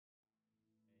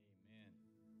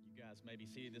guys may be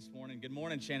seated this morning. Good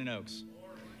morning, Shannon Oaks.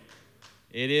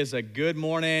 It is a good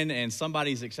morning, and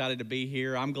somebody's excited to be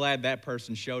here. I'm glad that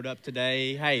person showed up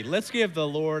today. Hey, let's give the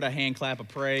Lord a hand clap of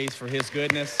praise for His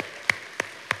goodness.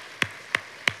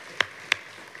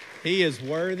 He is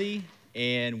worthy,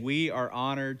 and we are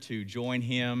honored to join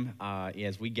Him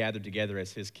as we gather together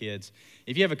as His kids.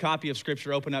 If you have a copy of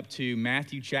Scripture, open up to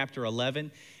Matthew chapter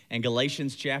 11 and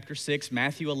Galatians chapter 6.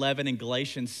 Matthew 11 and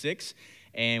Galatians 6.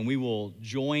 And we will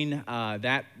join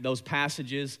those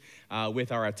passages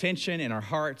with our attention and our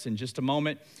hearts in just a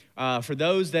moment. For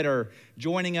those that are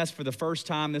joining us for the first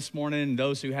time this morning and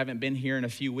those who haven't been here in a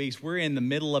few weeks, we're in the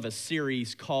middle of a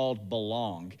series called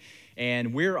Belong.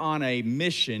 And we're on a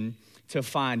mission to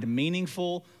find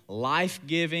meaningful,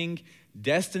 life-giving,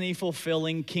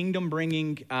 destiny-fulfilling,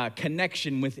 kingdom-bringing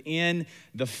connection within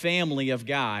the family of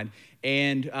God.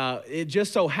 And it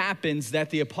just so happens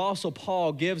that the Apostle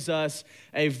Paul gives us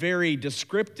a very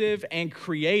descriptive and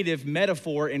creative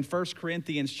metaphor in 1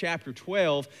 Corinthians chapter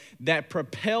 12 that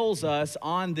propels us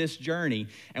on this journey.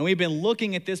 And we've been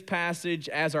looking at this passage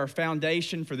as our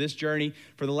foundation for this journey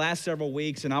for the last several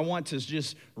weeks. And I want to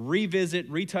just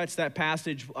retouch that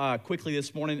passage quickly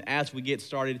this morning as we get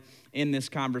started in this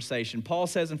conversation. Paul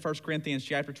says in 1 Corinthians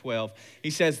chapter 12, he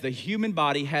says, the human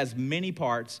body has many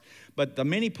parts, but the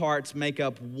many parts make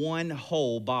up one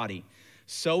whole body.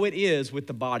 So it is with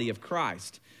the body of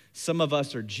Christ. Some of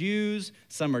us are Jews,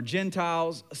 some are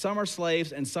Gentiles, some are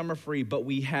slaves, and some are free, but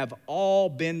we have all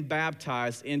been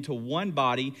baptized into one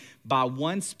body by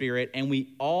one Spirit, and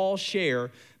we all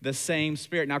share the same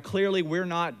Spirit. Now, clearly, we're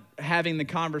not having the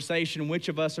conversation which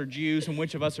of us are Jews and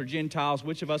which of us are Gentiles,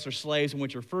 which of us are slaves and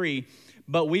which are free,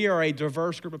 but we are a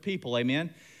diverse group of people,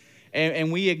 amen?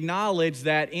 And we acknowledge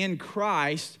that in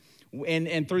Christ,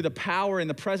 and through the power and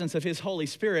the presence of His Holy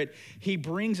Spirit, He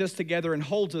brings us together and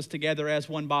holds us together as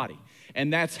one body.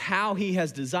 And that's how He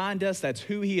has designed us. That's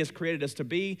who He has created us to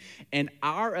be. And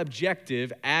our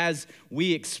objective as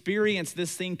we experience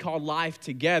this thing called life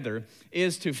together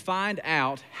is to find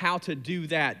out how to do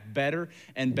that better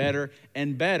and better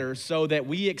and better so that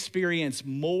we experience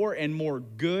more and more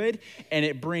good and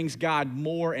it brings God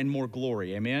more and more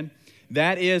glory. Amen?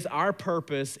 That is our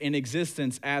purpose in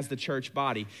existence as the church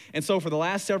body. And so for the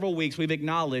last several weeks, we've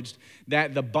acknowledged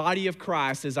that the body of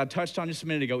Christ, as I touched on just a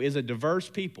minute ago, is a diverse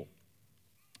people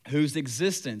whose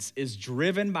existence is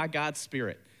driven by God's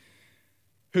Spirit,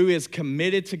 who is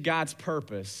committed to God's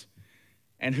purpose,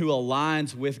 and who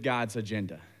aligns with God's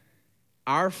agenda.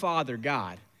 Our Father,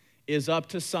 God, is up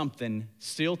to something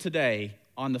still today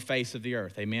on the face of the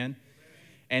earth. Amen?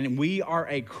 And we are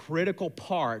a critical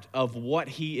part of what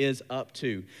He is up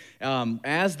to.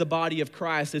 As the body of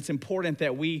Christ, it's important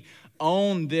that we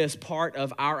own this part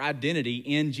of our identity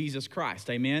in Jesus Christ,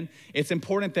 amen? It's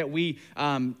important that we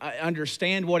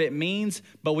understand what it means,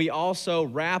 but we also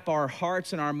wrap our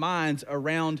hearts and our minds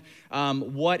around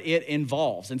what it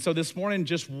involves. And so this morning,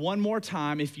 just one more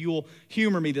time, if you'll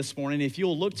humor me this morning, if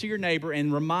you'll look to your neighbor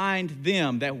and remind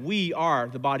them that we are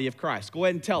the body of Christ. Go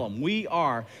ahead and tell them, we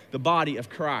are the body of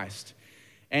Christ.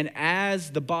 And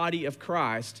as the body of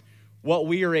Christ, what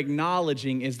we are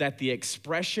acknowledging is that the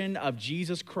expression of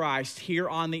Jesus Christ here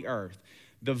on the earth,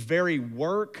 the very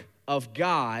work of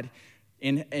God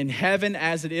in heaven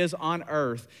as it is on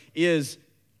earth, is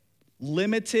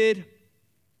limited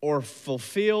or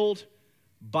fulfilled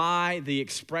by the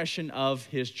expression of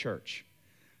His church.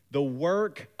 The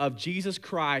work of Jesus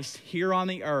Christ here on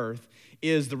the earth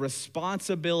is the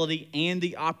responsibility and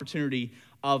the opportunity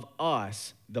of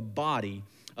us, the body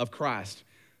of Christ.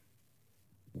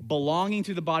 Belonging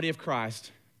to the body of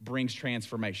Christ brings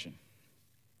transformation.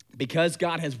 Because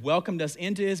God has welcomed us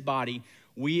into His body,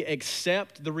 we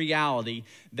accept the reality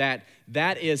that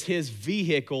that is His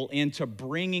vehicle into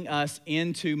bringing us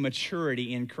into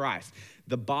maturity in Christ.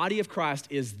 The body of Christ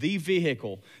is the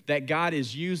vehicle that God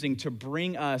is using to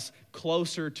bring us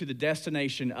closer to the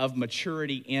destination of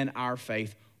maturity in our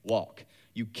faith walk.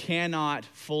 You cannot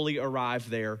fully arrive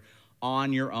there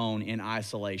on your own in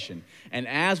isolation. And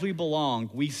as we belong,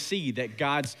 we see that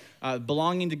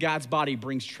belonging to God's body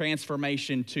brings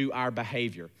transformation to our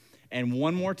behavior. And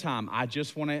one more time, I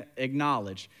just want to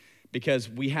acknowledge, because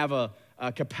we have a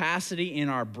capacity in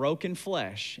our broken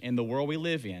flesh in the world we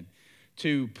live in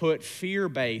to put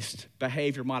fear-based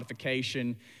behavior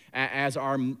modification as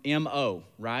our MO,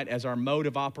 right? As our mode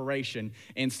of operation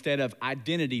instead of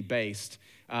identity-based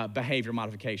behavior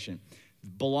modification.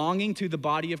 Belonging to the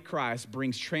body of Christ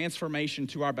brings transformation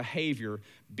to our behavior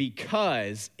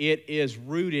because it is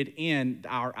rooted in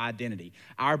our identity.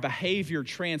 Our behavior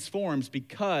transforms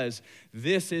because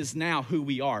this is now who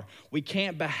we are. We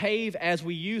can't behave as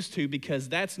we used to because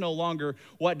that's no longer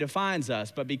what defines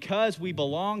us. But because we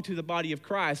belong to the body of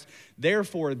Christ,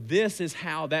 therefore, this is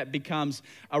how that becomes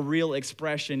a real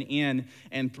expression in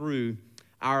and through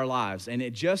our lives. And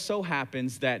it just so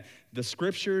happens that the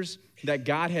scriptures that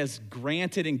God has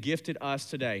granted and gifted us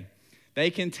today, they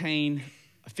contain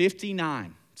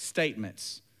 59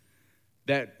 statements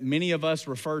that many of us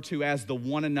refer to as the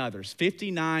one another's.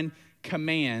 59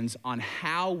 commands on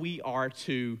how we are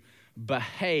to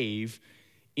behave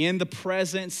in the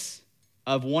presence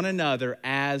of one another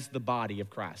as the body of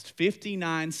Christ.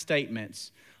 59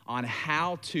 statements on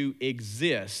how to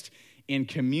exist in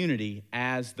community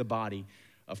as the body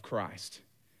of Christ.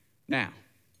 Now,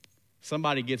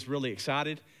 somebody gets really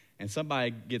excited and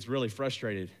somebody gets really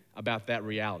frustrated about that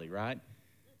reality, right?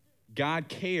 God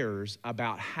cares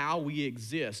about how we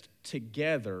exist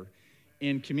together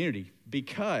in community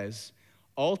because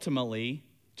ultimately,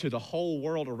 to the whole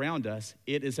world around us,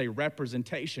 it is a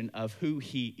representation of who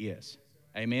He is.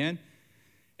 Amen?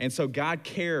 And so God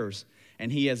cares,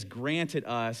 and He has granted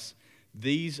us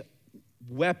these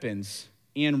weapons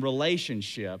in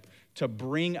relationship to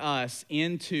bring us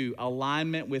into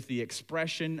alignment with the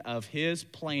expression of His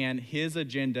plan, His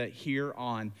agenda here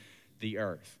on the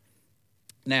earth.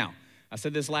 Now, I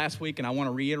said this last week, and I want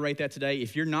to reiterate that today.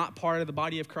 If you're not part of the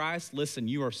body of Christ, listen,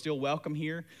 you are still welcome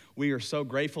here. We are so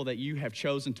grateful that you have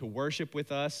chosen to worship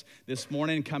with us this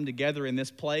morning, come together in this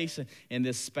place, in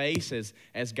this space,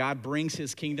 as God brings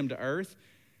His kingdom to earth.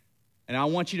 And I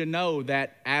want you to know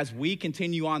that as we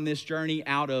continue on this journey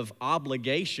out of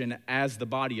obligation as the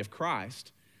body of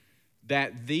Christ,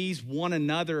 that these one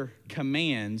another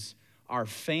commands are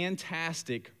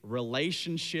fantastic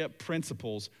relationship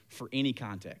principles for any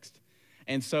context.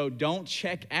 And so don't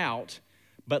check out,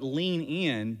 but lean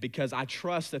in, because I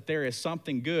trust that there is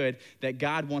something good that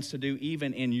God wants to do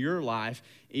even in your life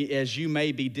as you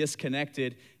may be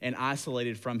disconnected and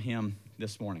isolated from Him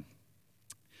this morning.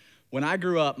 When I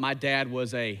grew up, my dad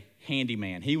was a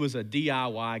handyman. He was a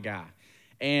DIY guy.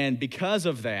 And because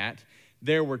of that,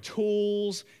 there were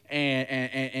tools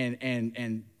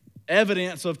and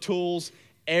evidence of tools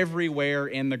everywhere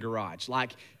in the garage.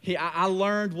 Like, I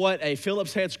learned what a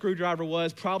Phillips head screwdriver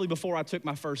was probably before I took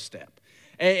my first step.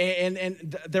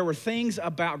 And there were things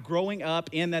about growing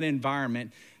up in that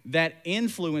environment that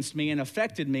influenced me and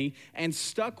affected me and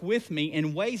stuck with me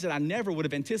in ways that I never would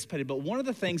have anticipated. But one of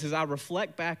the things as I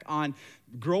reflect back on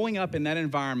growing up in that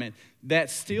environment that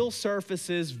still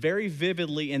surfaces very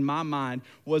vividly in my mind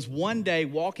was one day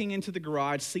walking into the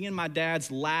garage, seeing my dad's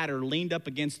ladder leaned up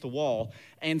against the wall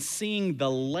and seeing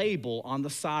the label on the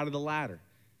side of the ladder.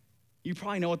 You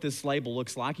probably know what this label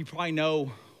looks like. You probably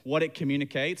know what it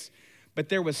communicates. But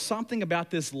there was something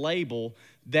about this label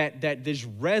that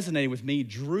just resonated with me,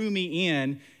 drew me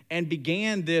in, and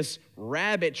began this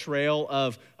rabbit trail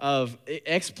of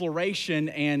exploration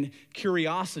and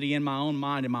curiosity in my own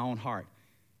mind and my own heart.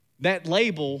 That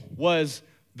label was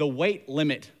the weight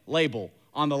limit label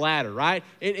on the ladder, right?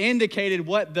 It indicated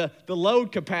what the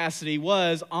load capacity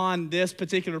was on this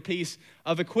particular piece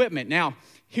of equipment. Now,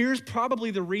 here's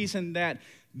probably the reason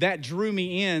that drew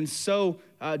me in so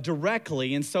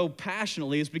directly and so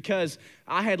passionately is because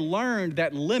I had learned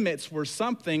that limits were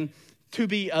something to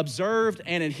be observed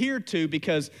and adhered to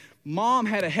because Mom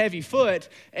had a heavy foot,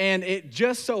 and it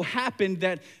just so happened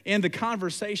that in the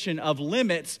conversation of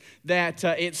limits that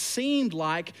it seemed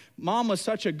like Mom was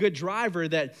such a good driver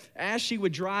that as she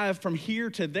would drive from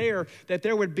here to there, that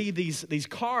there would be these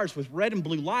cars with red and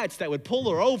blue lights that would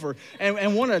pull her over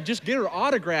and want to just get her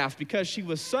autograph because she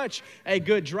was such a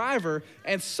good driver,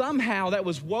 and somehow that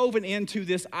was woven into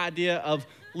this idea of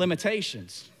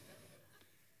limitations.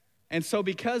 And so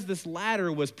because this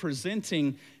ladder was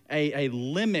presenting a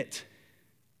limit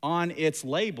on its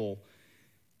label,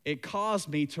 it caused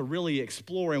me to really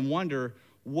explore and wonder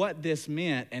what this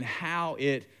meant and how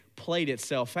it played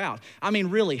itself out. I mean,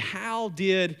 really, how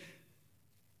did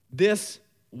this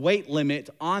weight limit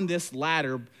on this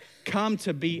ladder come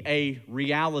to be a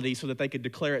reality so that they could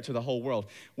declare it to the whole world?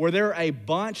 Were there a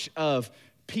bunch of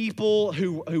people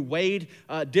who weighed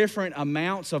different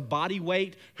amounts of body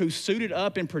weight, who suited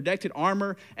up in protected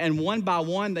armor, and one by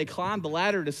one they climbed the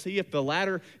ladder to see if the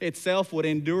ladder itself would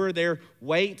endure their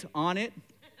weight on it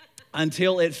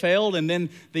until it failed? And then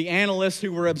the analysts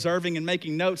who were observing and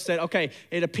making notes said, okay,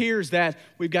 it appears that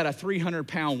we've got a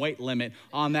 300-pound weight limit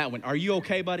on that one. Are you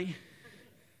okay, buddy?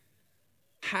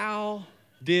 How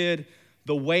did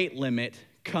the weight limit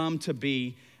come to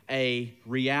be a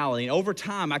reality. And over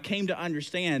time, I came to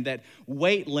understand that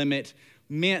weight limit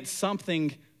meant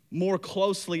something more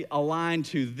closely aligned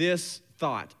to this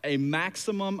thought: a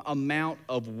maximum amount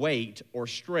of weight or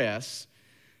stress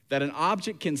that an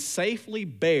object can safely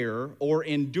bear or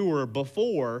endure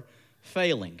before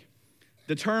failing,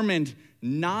 determined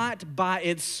not by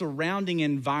its surrounding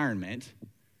environment,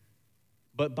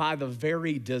 but by the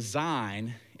very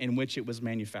design in which it was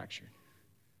manufactured.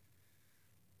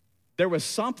 There was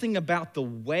something about the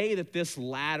way that this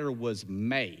ladder was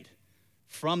made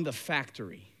from the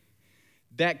factory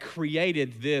that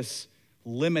created this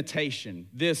limitation,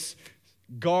 this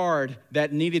guard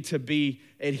that needed to be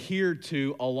adhered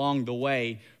to along the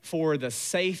way for the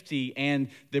safety and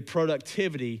the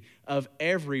productivity of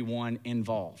everyone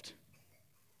involved.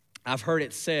 I've heard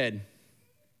it said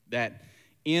that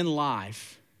in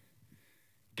life,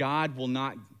 God will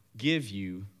not give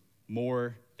you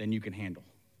more than you can handle.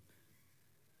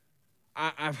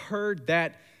 I've heard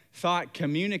that thought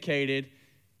communicated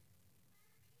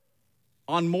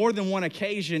on more than one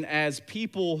occasion as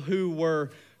people who were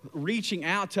reaching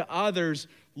out to others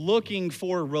looking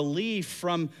for relief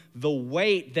from the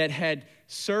weight that had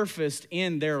surfaced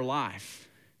in their life.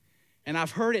 And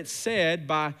I've heard it said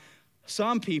by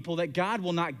some people that God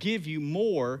will not give you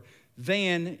more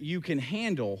than you can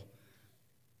handle.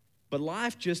 But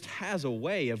life just has a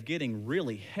way of getting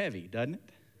really heavy, doesn't it?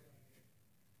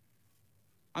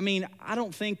 I mean, I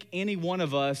don't think any one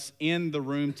of us in the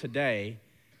room today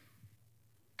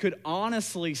could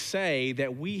honestly say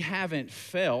that we haven't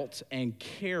felt and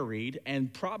carried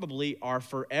and probably are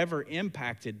forever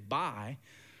impacted by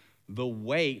the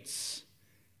weights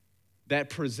that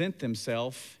present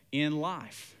themselves in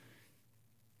life.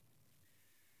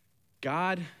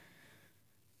 God,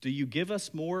 do you give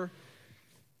us more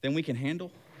than we can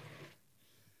handle?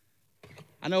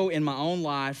 I know in my own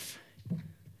life,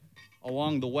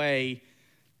 along the way,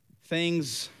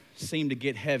 things seem to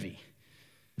get heavy.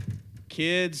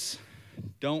 Kids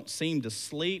don't seem to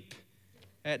sleep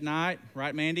at night,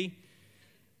 right, Mandy?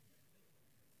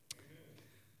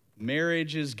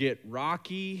 Marriages get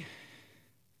rocky.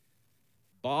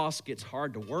 Boss gets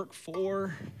hard to work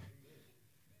for.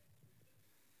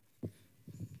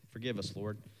 Forgive us,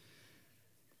 Lord.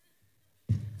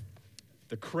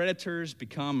 The creditors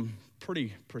become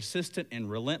pretty persistent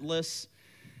and relentless.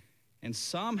 And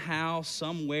somehow,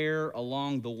 somewhere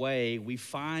along the way, we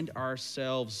find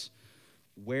ourselves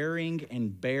wearing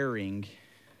and bearing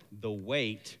the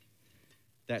weight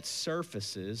that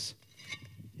surfaces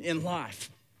in life.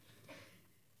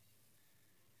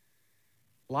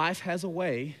 Life has a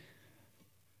way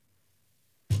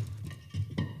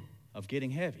of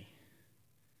getting heavy.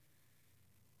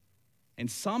 And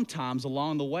sometimes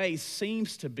along the way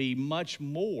seems to be much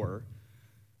more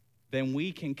than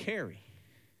we can carry.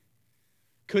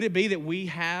 Could it be that we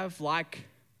have, like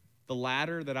the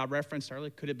ladder that I referenced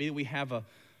earlier, could it be that we have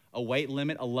a weight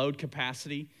limit, a load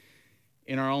capacity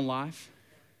in our own life?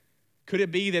 Could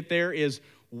it be that there is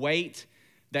weight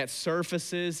that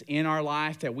surfaces in our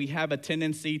life that we have a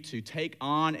tendency to take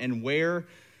on and wear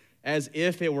as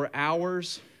if it were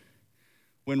ours,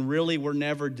 when really we're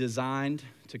never designed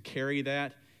to carry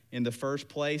that in the first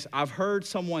place? I've heard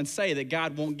someone say that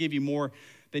God won't give you more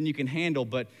than you can handle,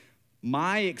 but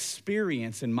my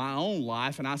experience in my own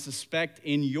life, and I suspect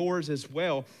in yours as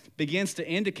well, begins to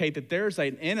indicate that there's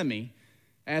an enemy,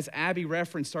 as Abby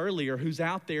referenced earlier, who's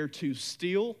out there to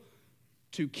steal,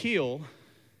 to kill,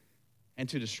 and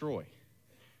to destroy.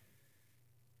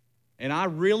 And I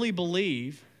really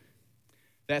believe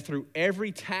that through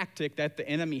every tactic that the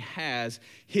enemy has,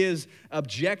 his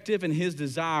objective and his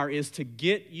desire is to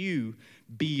get you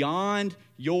beyond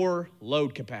your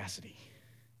load capacity.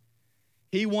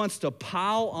 He wants to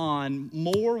pile on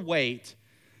more weight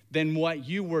than what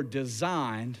you were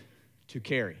designed to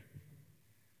carry.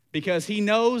 Because he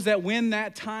knows that when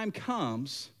that time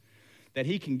comes, that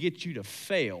he can get you to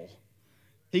fail.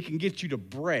 He can get you to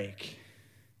break.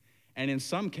 And in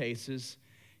some cases,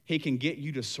 he can get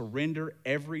you to surrender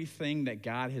everything that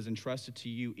God has entrusted to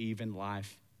you, even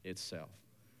life itself.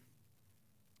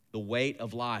 The weight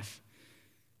of life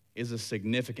is a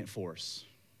significant force.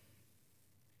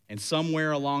 And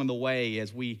somewhere along the way,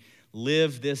 as we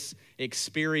live this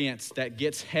experience that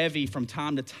gets heavy from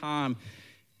time to time,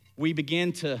 we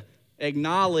begin to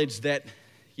acknowledge that,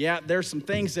 yeah, there's some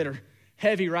things that are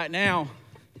heavy right now,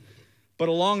 but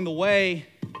along the way,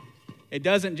 it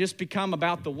doesn't just become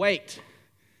about the weight.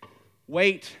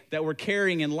 Weight that we're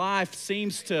carrying in life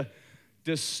seems to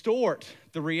distort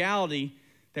the reality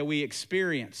that we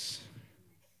experience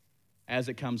as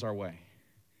it comes our way.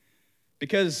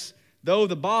 Because though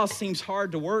the boss seems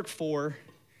hard to work for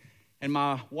and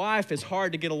my wife is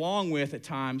hard to get along with at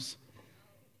times,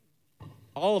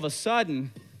 all of a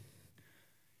sudden,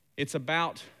 it's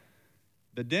about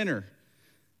the dinner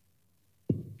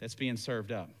that's being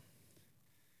served up.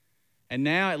 And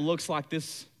now it looks like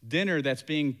this dinner that's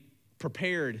being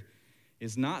prepared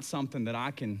is not something that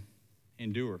I can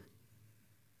endure.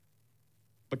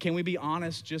 But can we be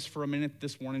honest just for a minute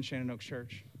this morning, Shannon Oaks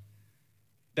Church?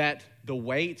 That the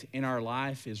weight in our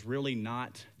life is really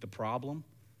not the problem.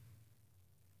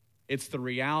 It's the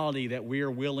reality that we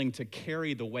are willing to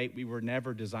carry the weight we were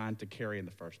never designed to carry in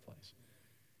the first place.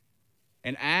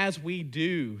 And as we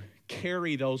do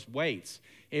carry those weights,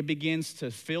 it begins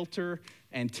to filter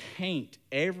and taint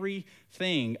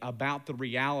everything about the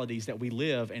realities that we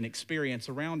live and experience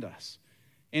around us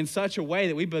in such a way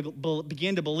that we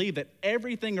begin to believe that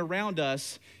everything around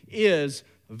us is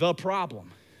the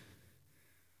problem.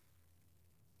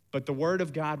 But the Word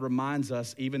of God reminds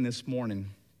us even this morning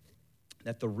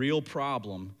that the real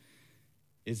problem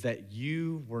is that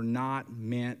you were not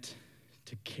meant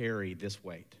to carry this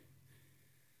weight.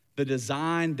 The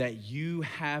design that you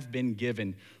have been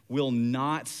given will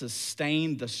not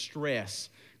sustain the stress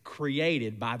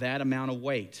created by that amount of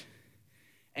weight.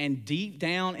 And deep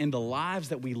down in the lives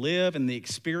that we live and the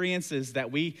experiences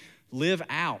that we live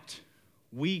out,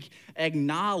 we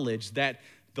acknowledge that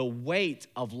the weight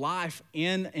of life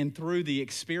in and through the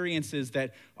experiences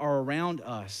that are around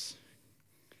us,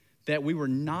 that we were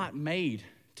not made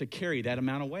to carry that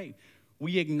amount of weight.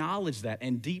 We acknowledge that,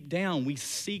 and deep down, we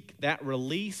seek that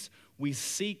release. We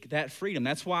seek that freedom.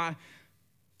 That's why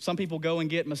some people go and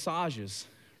get massages,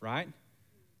 right?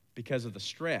 Because of the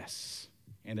stress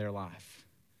in their life.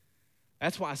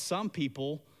 That's why some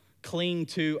people cling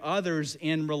to others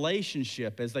in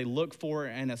relationship as they look for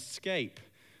an escape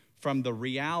from the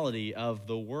reality of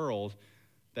the world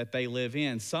that they live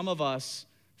in. Some of us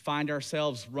find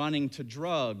ourselves running to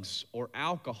drugs or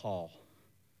alcohol.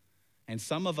 And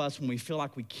some of us, when we feel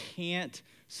like we can't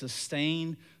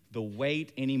sustain the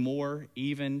weight anymore,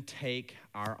 even take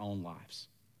our own lives.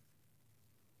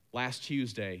 Last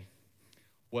Tuesday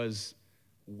was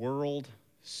World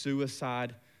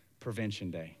Suicide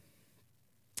Prevention Day.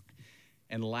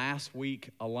 And last week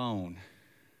alone,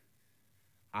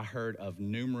 I heard of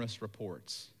numerous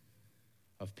reports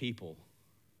of people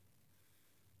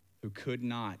who could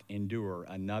not endure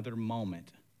another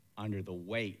moment under the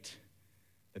weight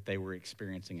that they were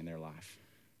experiencing in their life.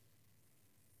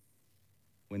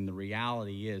 When the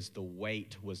reality is the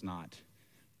weight was not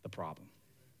the problem.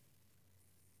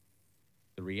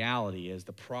 The reality is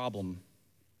the problem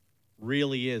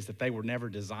really is that they were never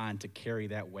designed to carry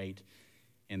that weight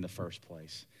in the first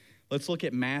place. Let's look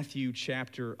at Matthew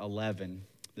chapter 11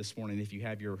 this morning, if you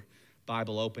have your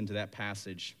Bible open to that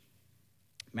passage.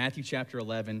 Matthew chapter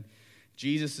 11,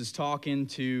 Jesus is talking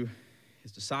to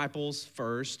his disciples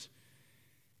first,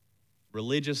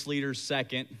 religious leaders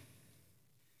second,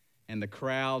 and the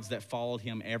crowds that followed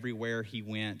him everywhere he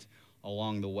went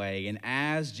along the way. And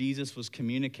as Jesus was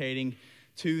communicating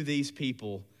to these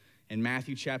people in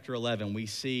Matthew chapter 11, we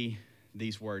see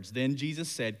these words. Then Jesus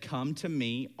said, "Come to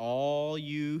me, all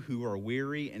you who are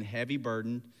weary and heavy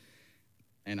burdened,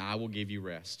 and I will give you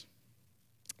rest.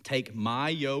 Take my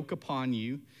yoke upon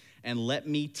you and let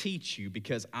me teach you,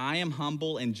 because I am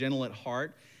humble and gentle at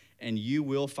heart, and you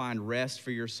will find rest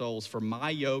for your souls. For my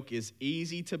yoke is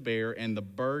easy to bear, and the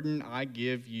burden I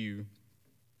give you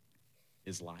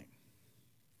is light."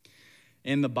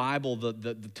 In the Bible,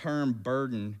 the term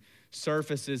burden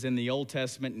surfaces in the Old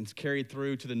Testament and is carried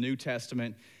through to the New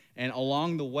Testament. And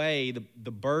along the way, the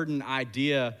burden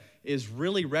idea is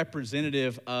really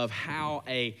representative of how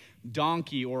a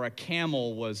donkey or a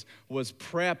camel was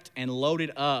prepped and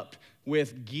loaded up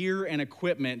with gear and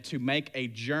equipment to make a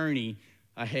journey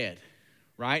ahead,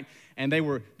 right? And they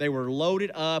were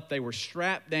loaded up, they were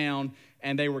strapped down,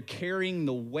 and they were carrying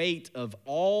the weight of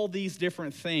all these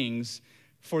different things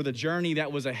for the journey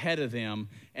that was ahead of them.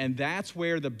 And that's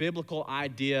where the biblical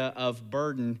idea of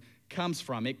burden comes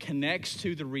from. It connects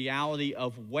to the reality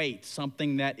of weight,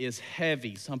 something that is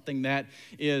heavy, something that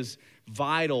is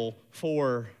vital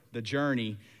for the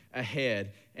journey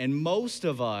ahead. And most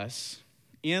of us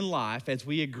in life, as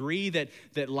we agree that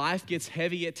life gets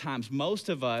heavy at times, most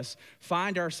of us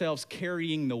find ourselves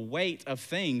carrying the weight of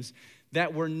things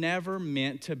that were never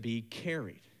meant to be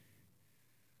carried.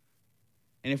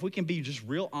 And if we can be just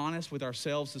real honest with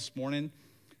ourselves this morning,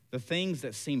 the things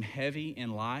that seem heavy in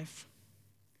life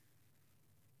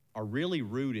are really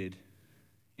rooted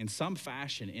in some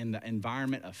fashion in the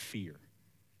environment of fear.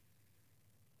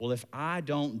 Well, if I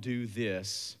don't do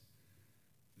this,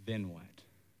 then what?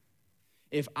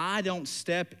 If I don't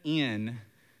step in,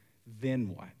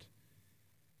 then what?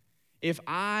 If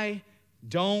I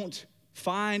don't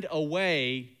find a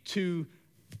way to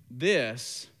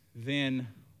this, then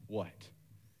what?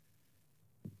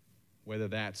 Whether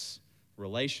that's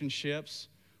relationships,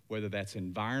 whether that's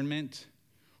environment,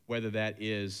 whether that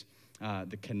is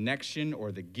the connection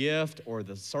or the gift or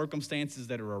the circumstances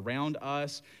that are around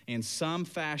us, in some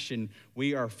fashion,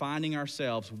 we are finding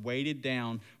ourselves weighted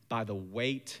down by the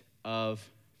weight of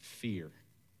fear.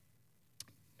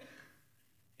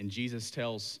 And Jesus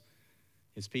tells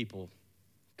his people,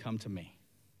 come to me.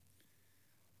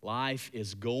 Life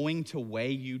is going to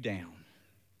weigh you down.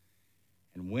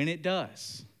 And when it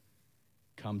does,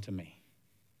 come to me.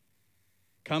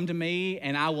 Come to me,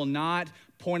 and I will not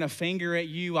point a finger at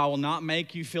you. I will not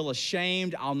make you feel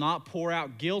ashamed. I'll not pour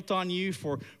out guilt on you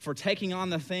for taking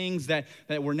on the things that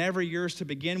were never yours to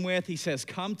begin with. He says,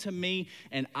 come to me,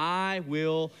 and I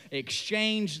will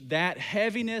exchange that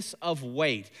heaviness of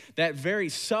weight, that very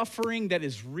suffering that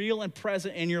is real and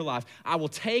present in your life. I will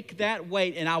take that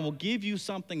weight, and I will give you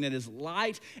something that is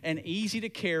light and easy to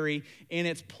carry in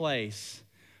its place,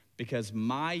 because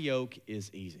my yoke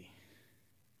is easy.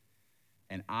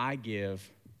 And I give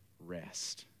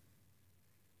rest.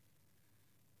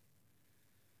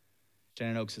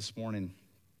 Shannon Oaks, this morning,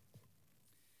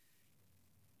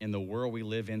 in the world we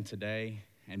live in today,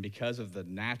 and because of the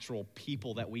natural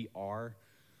people that we are,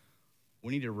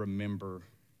 we need to remember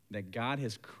that God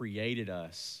has created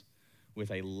us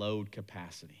with a load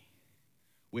capacity,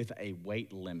 with a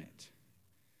weight limit.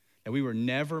 That we were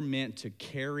never meant to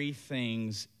carry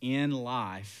things in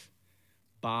life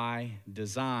by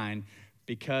design,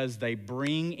 because they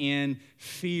bring in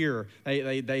fear.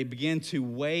 They begin to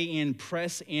weigh in,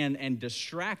 press in, and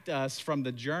distract us from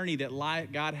the journey that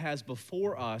God has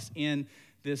before us in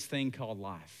this thing called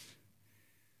life.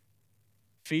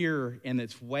 Fear in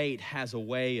its weight has a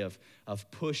way of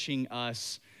pushing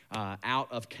us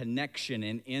out of connection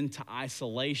and into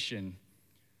isolation,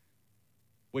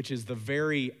 which is the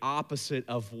very opposite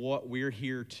of what we're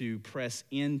here to press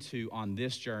into on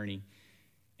this journey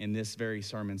in this very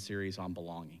sermon series on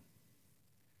belonging.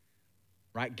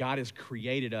 Right? God has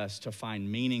created us to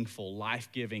find meaningful,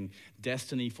 life-giving,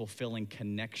 destiny-fulfilling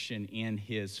connection in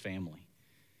his family.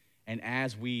 And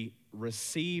as we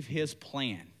receive his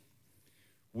plan,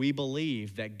 we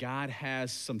believe that God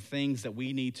has some things that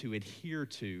we need to adhere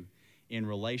to in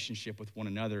relationship with one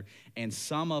another. And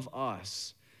some of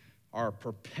us are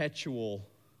perpetual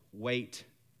weight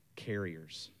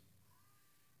carriers.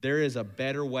 There is a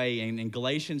better way. And in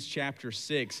Galatians chapter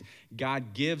 6,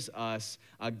 God gives us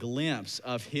a glimpse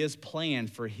of his plan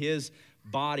for his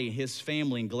body, his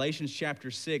family. In Galatians chapter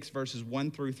 6, verses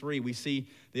 1 through 3, we see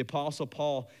the Apostle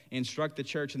Paul instruct the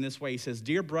church in this way. He says,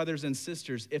 dear brothers and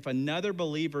sisters, if another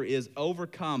believer is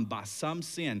overcome by some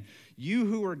sin, you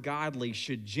who are godly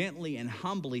should gently and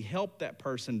humbly help that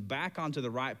person back onto the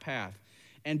right path.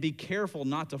 And be careful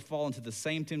not to fall into the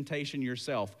same temptation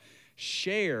yourself.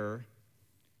 Share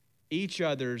each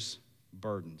other's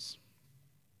burdens.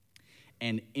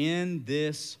 And in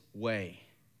this way,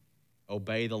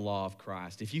 obey the law of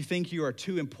Christ. If you think you are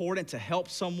too important to help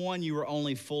someone, you are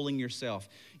only fooling yourself.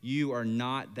 You are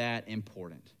not that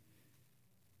important.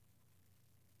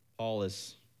 Paul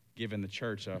has given the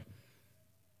church a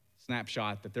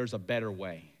snapshot that there's a better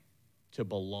way to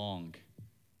belong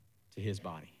to his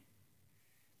body.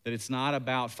 That it's not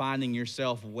about finding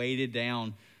yourself weighted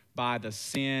down by the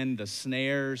sin, the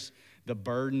snares, the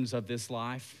burdens of this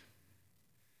life,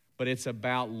 but it's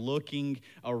about looking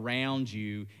around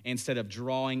you instead of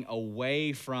drawing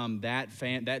away from that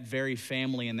very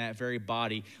family and that very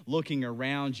body, looking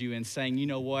around you and saying, you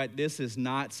know what, this is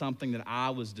not something that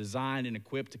I was designed and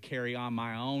equipped to carry on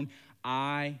my own.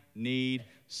 I need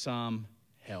some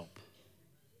help.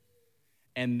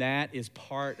 And that is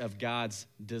part of God's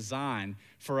design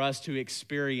for us to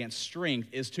experience strength,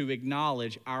 is to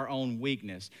acknowledge our own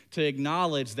weakness, to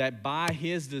acknowledge that by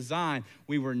his design,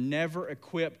 we were never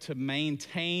equipped to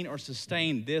maintain or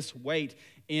sustain this weight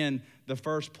in the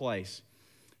first place.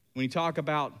 When you talk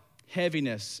about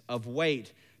heaviness of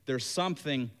weight, there's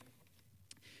something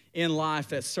in life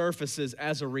that surfaces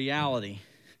as a reality.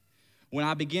 When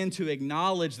I begin to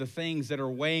acknowledge the things that are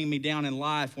weighing me down in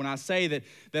life, when I say that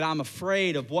I'm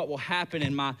afraid of what will happen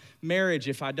in my marriage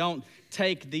if I don't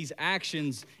take these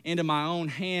actions into my own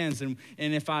hands, and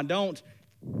if I don't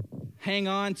hang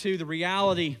on to the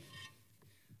reality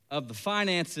of the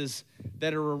finances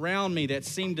that are around me that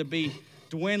seem to be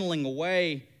dwindling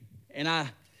away, and I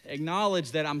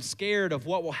acknowledge that I'm scared of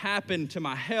what will happen to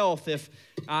my health if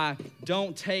I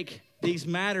don't take these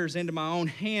matters into my own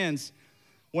hands,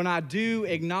 when I do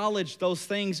acknowledge those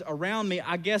things around me,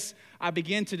 I guess I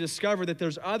begin to discover that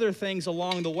there's other things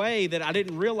along the way that I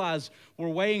didn't realize were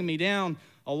weighing me down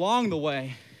along the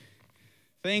way.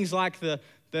 Things like the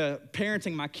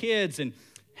parenting my kids and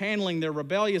handling their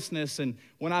rebelliousness. And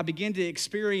when I begin to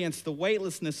experience the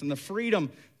weightlessness and the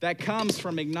freedom that comes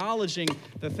from acknowledging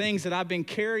the things that I've been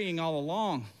carrying all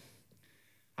along,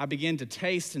 I begin to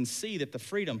taste and see that the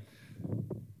freedom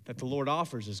that the Lord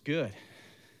offers is good.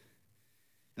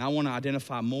 And I want to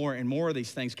identify more and more of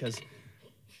these things because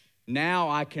now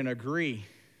I can agree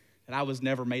that I was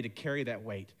never made to carry that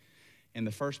weight in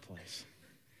the first place.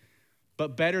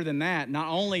 But better than that, not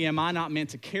only am I not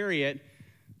meant to carry it,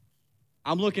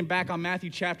 I'm looking back on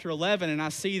Matthew chapter 11, and I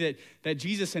see that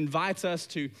Jesus invites us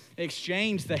to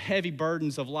exchange the heavy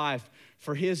burdens of life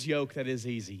for his yoke that is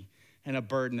easy and a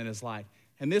burden that is light.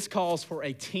 And this calls for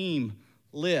a team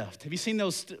lift. Have you seen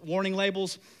those warning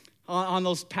labels on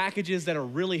those packages that are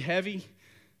really heavy?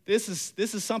 This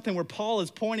is something where Paul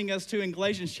is pointing us to in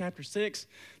Galatians chapter 6,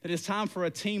 that it's time for a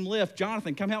team lift.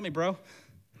 Jonathan, come help me, bro.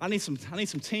 I need some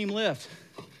team lift.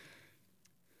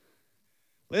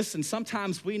 Listen,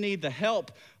 sometimes we need the help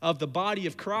of the body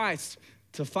of Christ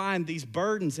to find these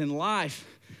burdens in life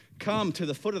come to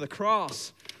the foot of the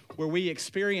cross where we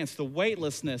experience the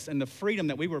weightlessness and the freedom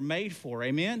that we were made for.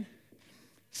 Amen?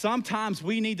 Sometimes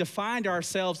we need to find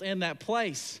ourselves in that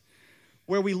place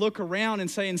where we look around and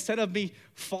say, instead of me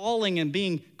falling and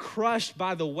being crushed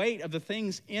by the weight of the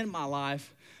things in my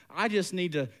life, I just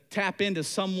need to tap into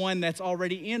someone that's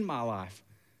already in my life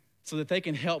so that they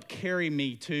can help carry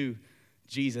me to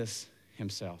Jesus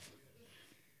himself.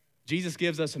 Jesus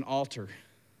gives us an altar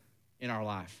in our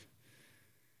life.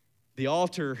 The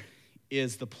altar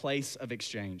is the place of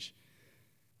exchange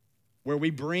where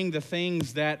we bring the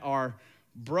things that are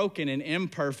broken and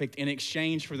imperfect in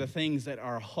exchange for the things that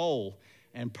are whole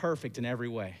and perfect in every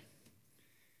way.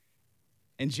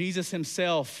 And Jesus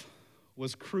himself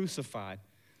was crucified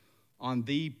on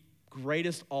the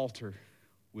greatest altar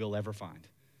we'll ever find.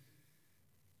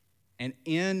 And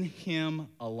in him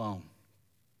alone,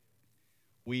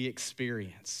 we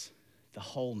experience the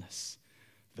wholeness,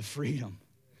 the freedom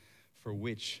for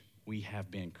which we have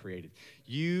been created.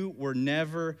 You were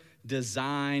never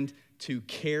designed to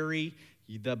carry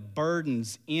the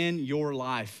burdens in your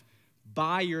life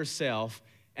by yourself,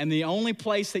 and the only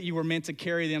place that you were meant to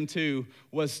carry them to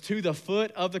was to the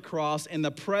foot of the cross in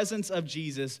the presence of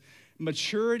Jesus.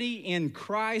 Maturity in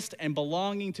Christ and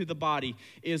belonging to the body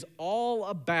is all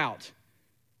about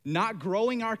not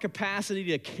growing our capacity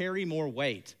to carry more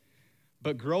weight,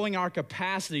 but growing our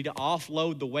capacity to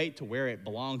offload the weight to where it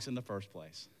belongs in the first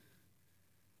place.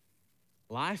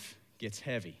 Life gets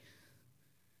heavy.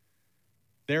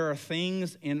 There are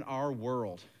things in our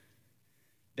world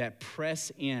that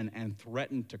press in and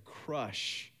threaten to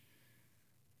crush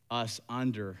us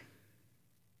under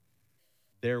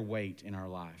their weight in our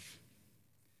life.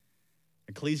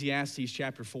 Ecclesiastes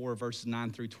chapter 4, verses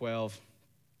 9 through 12,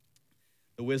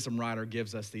 the wisdom writer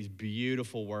gives us these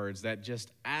beautiful words that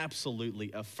just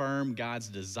absolutely affirm God's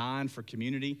design for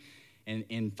community and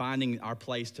in finding our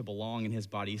place to belong in his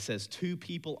body. He says, 2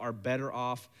 people are better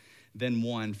off than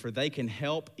one, for they can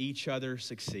help each other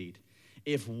succeed.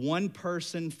 If one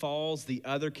person falls, the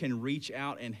other can reach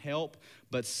out and help,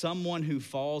 but someone who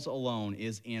falls alone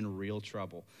is in real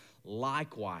trouble.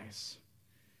 Likewise,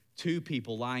 2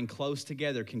 people lying close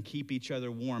together can keep each other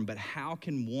warm, but how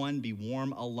can one be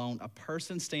warm alone? A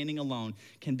person standing alone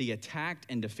can be attacked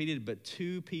and defeated, but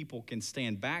 2 people can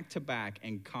stand back to back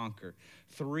and conquer.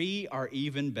 3 are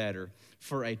even better,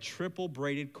 for a triple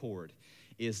braided cord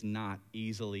is not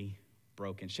easily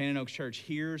broken. Shannon Oaks Church,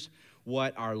 here's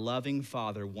what our loving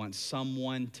Father wants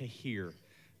someone to hear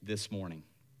this morning.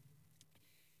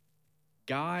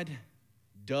 God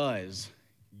does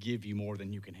give you more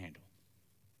than you can handle.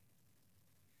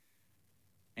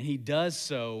 And he does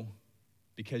so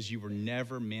because you were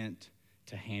never meant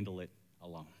to handle it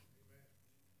alone.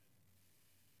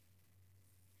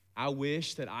 I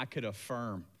wish that I could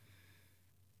affirm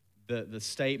the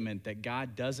statement that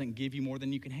God doesn't give you more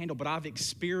than you can handle, but I've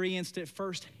experienced it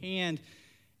firsthand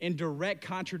in direct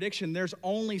contradiction. There's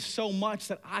only so much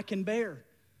that I can bear.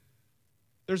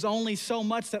 There's only so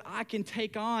much that I can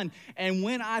take on. And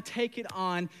when I take it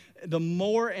on, the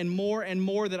more and more and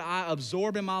more that I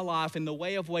absorb in my life in the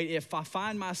way of weight, if I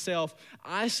find myself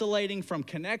isolating from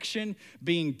connection,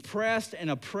 being pressed and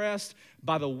oppressed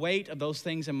by the weight of those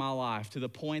things in my life to the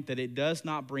point that it does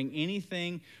not bring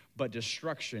anything but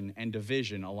destruction and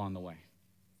division along the way.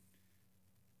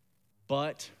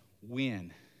 But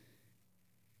when,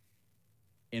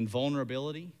 in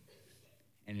vulnerability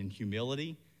and in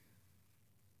humility,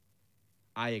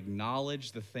 I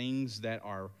acknowledge the things that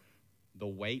are the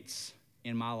weights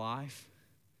in my life,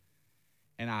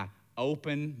 and I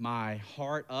open my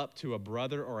heart up to a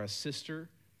brother or a sister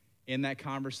in that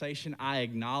conversation. I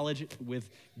acknowledge it with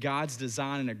God's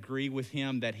design and agree with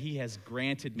him that he has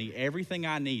granted me everything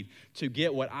I need to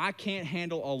get what I can't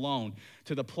handle alone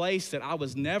to the place that I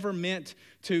was never meant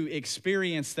to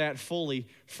experience that fully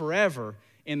forever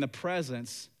in the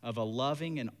presence of a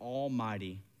loving and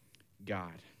almighty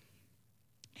God.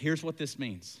 Here's what this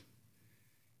means.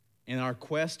 In our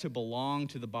quest to belong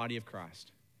to the body of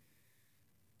Christ,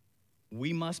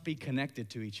 we must be connected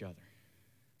to each other.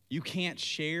 You can't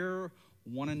share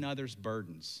one another's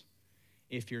burdens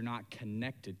if you're not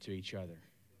connected to each other.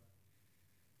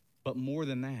 But more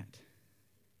than that,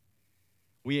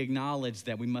 we acknowledge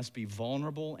that we must be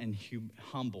vulnerable and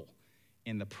humble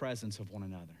in the presence of one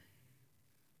another.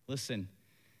 Listen,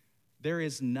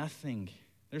 there's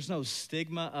no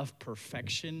stigma of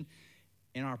perfection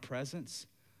in our presence.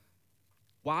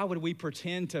 Why would we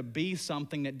pretend to be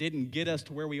something that didn't get us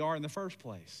to where we are in the first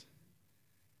place?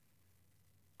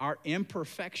 Our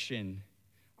imperfection,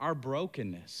 our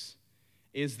brokenness,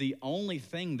 is the only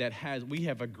thing that we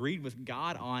have agreed with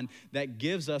God on that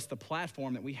gives us the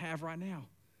platform that we have right now.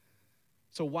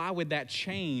 So why would that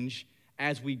change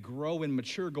as we grow and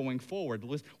mature going forward?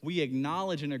 We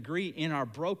acknowledge and agree in our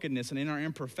brokenness and in our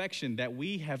imperfection that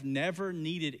we have never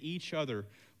needed each other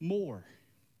more.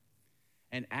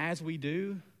 And as we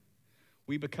do,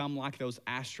 we become like those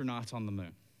astronauts on the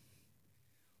moon,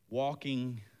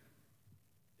 walking,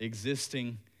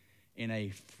 existing in a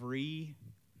free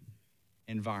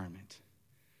environment,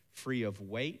 free of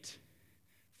weight,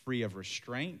 free of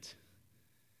restraint,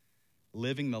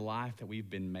 living the life that we've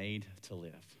been made to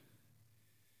live.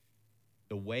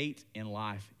 The weight in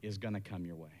life is going to come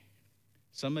your way.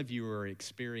 Some of you are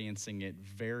experiencing it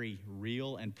very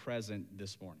real and present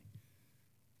this morning.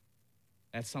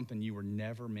 That's something you were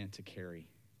never meant to carry,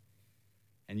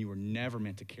 and you were never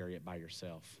meant to carry it by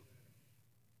yourself.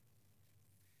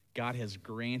 God has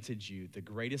granted you the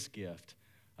greatest gift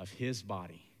of his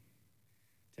body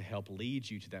to help lead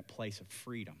you to that place of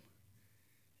freedom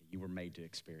that you were made to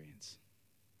experience.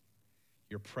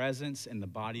 Your presence in the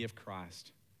body of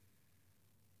Christ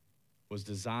was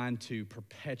designed to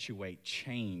perpetuate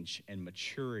change and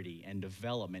maturity and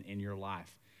development in your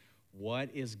life. What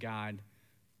is God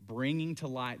bringing to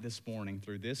light this morning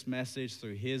through this message,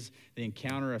 through the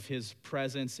encounter of his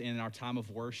presence in our time of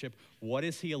worship? What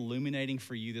is he illuminating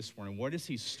for you this morning? What is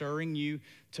he stirring you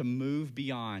to move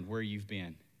beyond where you've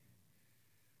been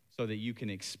so that you can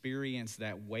experience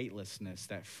that weightlessness,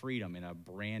 that freedom in a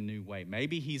brand new way?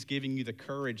 Maybe he's giving you the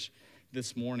courage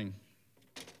this morning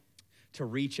to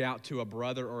reach out to a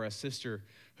brother or a sister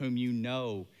whom you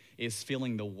know is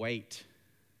feeling the weight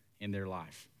in their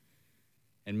life.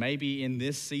 And maybe in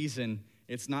this season,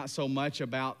 it's not so much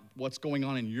about what's going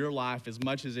on in your life as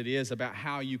much as it is about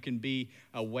how you can be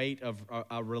a weight of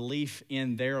a relief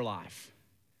in their life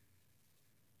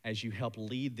as you help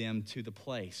lead them to the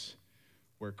place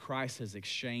where Christ has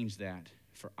exchanged that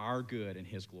for our good and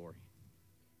his glory.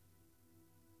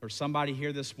 For somebody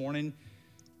here this morning,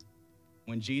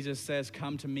 when Jesus says,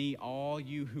 "Come to me, all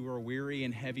you who are weary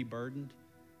and heavy burdened,"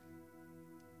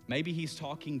 maybe he's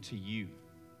talking to you.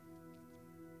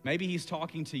 Maybe he's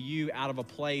talking to you out of a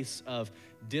place of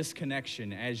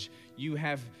disconnection as you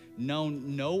have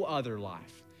known no other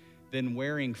life than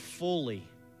wearing fully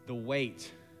the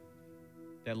weight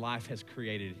that life has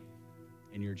created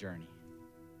in your journey.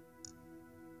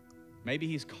 Maybe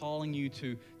he's calling you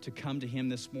to come to him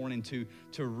this morning, to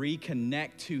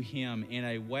reconnect to him in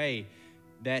a way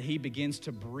that he begins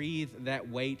to breathe that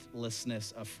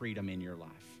weightlessness of freedom in your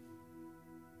life,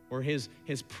 where his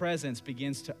presence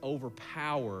begins to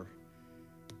overpower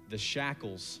the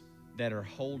shackles that are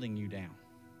holding you down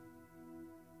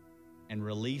and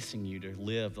releasing you to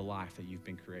live the life that you've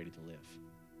been created to live.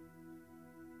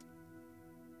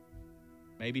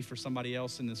 Maybe for somebody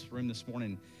else in this room this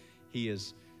morning, he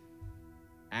is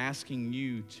asking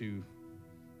you to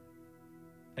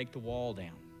take the wall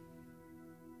down,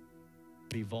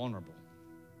 be vulnerable,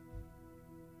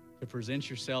 to present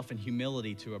yourself in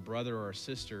humility to a brother or a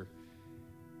sister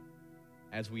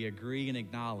as we agree and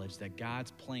acknowledge that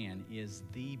God's plan is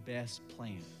the best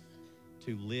plan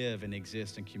to live and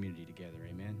exist in community together.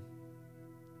 Amen.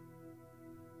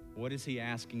 What is he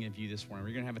asking of you this morning?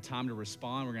 We're going to have a time to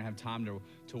respond. We're going to have time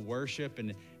to worship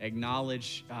and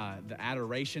acknowledge the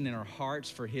adoration in our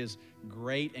hearts for his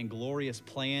great and glorious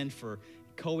plan for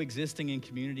coexisting in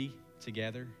community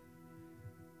together.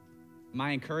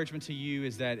 My encouragement to you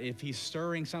is that if he's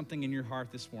stirring something in your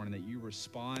heart this morning, that you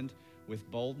respond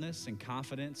with boldness and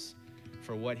confidence,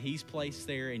 for what he's placed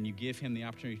there, and you give him the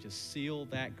opportunity to seal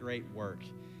that great work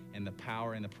in the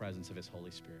power and the presence of his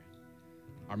Holy Spirit.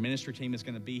 Our ministry team is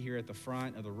going to be here at the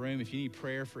front of the room. If you need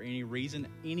prayer for any reason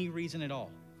at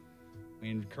all, we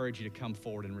encourage you to come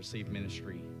forward and receive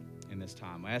ministry in this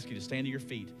time. I ask you to stand to your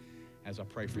feet as I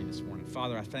pray for you this morning.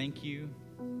 Father, I thank you,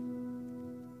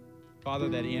 Father,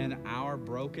 that in our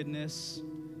brokenness,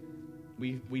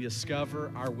 we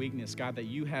discover our weakness, God, that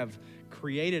you have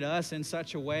created us in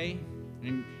such a way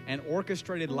and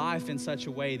orchestrated life in such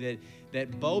a way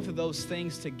that both of those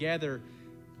things together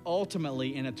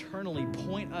ultimately and eternally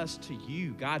point us to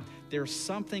you. God, there's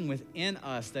something within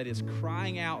us that is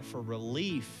crying out for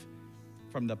relief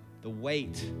from the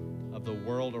weight of the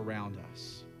world around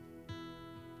us.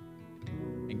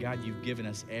 And God, you've given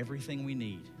us everything we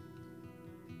need.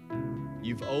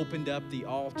 You've opened up the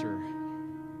altar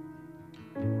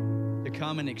to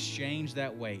come and exchange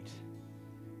that weight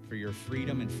for your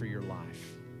freedom and for your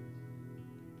life.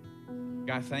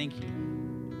 God, thank you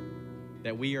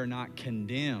that we are not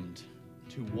condemned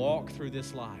to walk through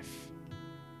this life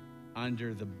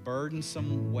under the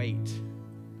burdensome weight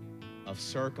of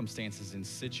circumstances and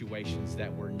situations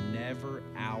that were never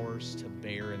ours to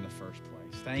bear in the first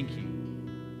place. Thank you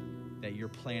that your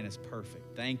plan is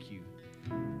perfect. Thank you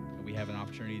that we have an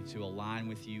opportunity to align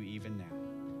with you even now.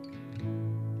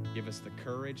 Give us the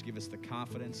courage, give us the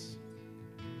confidence,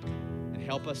 and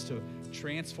help us to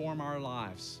transform our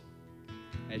lives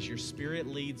as your Spirit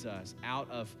leads us out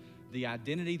of the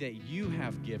identity that you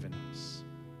have given us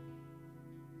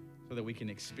so that we can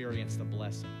experience the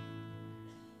blessing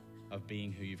of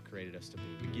being who you've created us to be.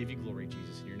 We give you glory,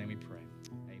 Jesus. In your name we pray.